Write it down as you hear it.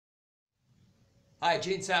Hi,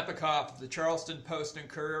 Gene Sapakoff of the Charleston Post and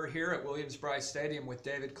Courier here at Williams-Brice Stadium with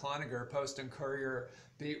David Cloninger, Post and Courier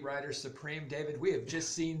beat writer supreme. David, we have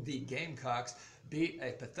just seen the Gamecocks beat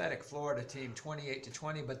a pathetic Florida team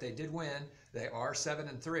 28-20, but they did win. They are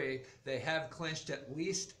 7-3. They have clinched at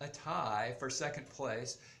least a tie for second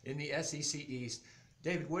place in the SEC East.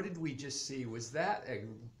 David, what did we just see? Was that a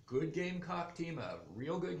good Gamecock team, a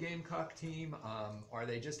real good Gamecock team? Or are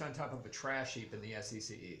they just on top of a trash heap in the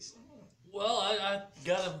SEC East? Well, I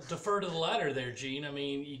got to defer to the latter there, Gene. I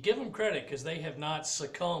mean, you give them credit because they have not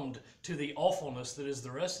succumbed to the awfulness that is the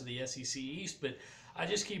rest of the SEC East. But I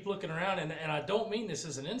just keep looking around, and I don't mean this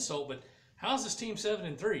as an insult, but how's this team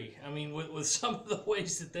 7-3? I mean, with some of the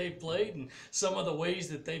ways that they've played and some of the ways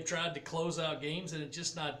that they've tried to close out games, and it's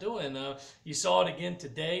just not doing. You saw it again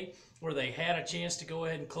today where they had a chance to go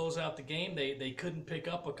ahead and close out the game. They couldn't pick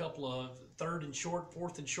up a couple of third and short,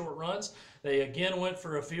 fourth and short runs. They again went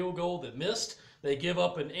for a field goal that missed. They give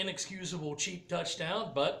up an inexcusable cheap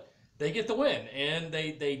touchdown, but they get the win, and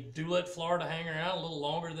they do let Florida hang around a little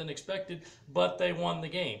longer than expected, but they won the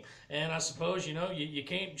game. And I suppose, you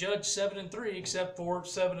can't judge 7-3 except for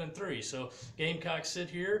 7-3. So Gamecocks sit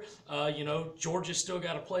here. Georgia's still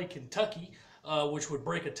got to play Kentucky, which would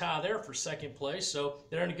break a tie there for second place. So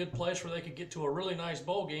they're in a good place where they could get to a really nice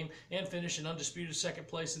bowl game and finish in undisputed second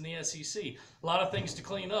place in the SEC. A lot of things to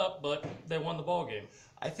clean up, but they won the bowl game.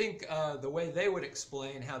 I think the way they would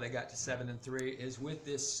explain how they got to 7-3 is with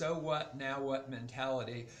this "so what, now what"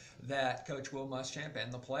 mentality that Coach Will Muschamp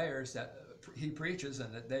and the players that he preaches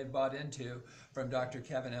and that they've bought into, from Dr.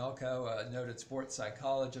 Kevin Elko, a noted sports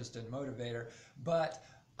psychologist and motivator. But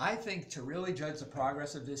I think to really judge the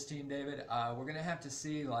progress of this team, David, we're going to have to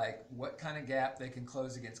see what kind of gap they can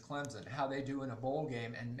close against Clemson, how they do in a bowl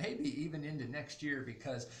game, and maybe even into next year,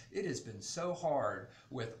 because it has been so hard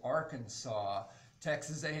with Arkansas,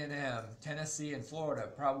 Texas A&M, Tennessee, and Florida,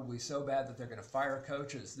 probably so bad that they're going to fire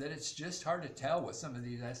coaches, that it's just hard to tell with some of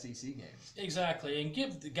these SEC games. Exactly, and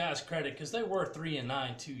give the guys credit because they were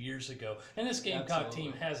 3-9 2 years ago, and this Gamecock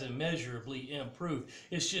team has immeasurably improved.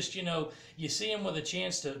 It's just, you see them with a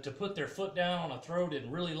chance to put their foot down on a throat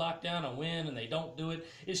and really lock down a win, and they don't do it.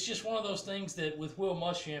 It's just one of those things that with Will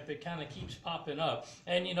Muschamp, it kind of keeps popping up.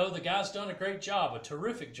 And, the guy's done a great job, a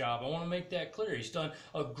terrific job. I want to make that clear. He's done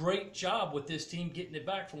a great job with this team getting it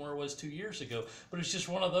back from where it was 2 years ago. But it's just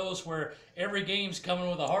one of those where every game's coming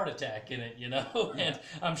with a heart attack in it, and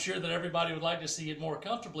I'm sure that everybody would like to see it more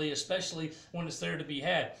comfortably, especially when it's there to be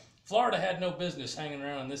had. Florida had no business hanging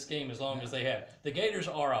around in this game as long as they had. The Gators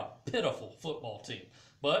are a pitiful football team.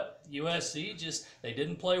 But USC they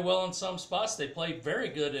didn't play well in some spots. They played very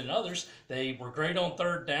good in others. They were great on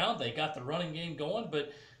third down. They got the running game going,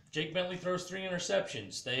 but Jake Bentley throws 3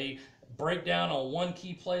 interceptions. They break down on one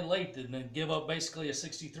key play late and then give up basically a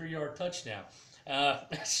 63-yard touchdown.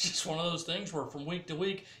 It's just one of those things where from week to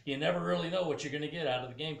week, you never really know what you're going to get out of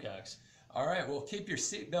the Gamecocks. All right, well, keep your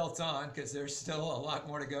seatbelts on because there's still a lot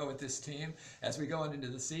more to go with this team as we go into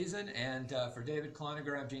the season. And for David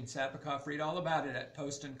Cloninger, I'm Gene Sapakoff. Read all about it at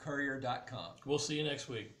postandcourier.com. We'll see you next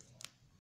week.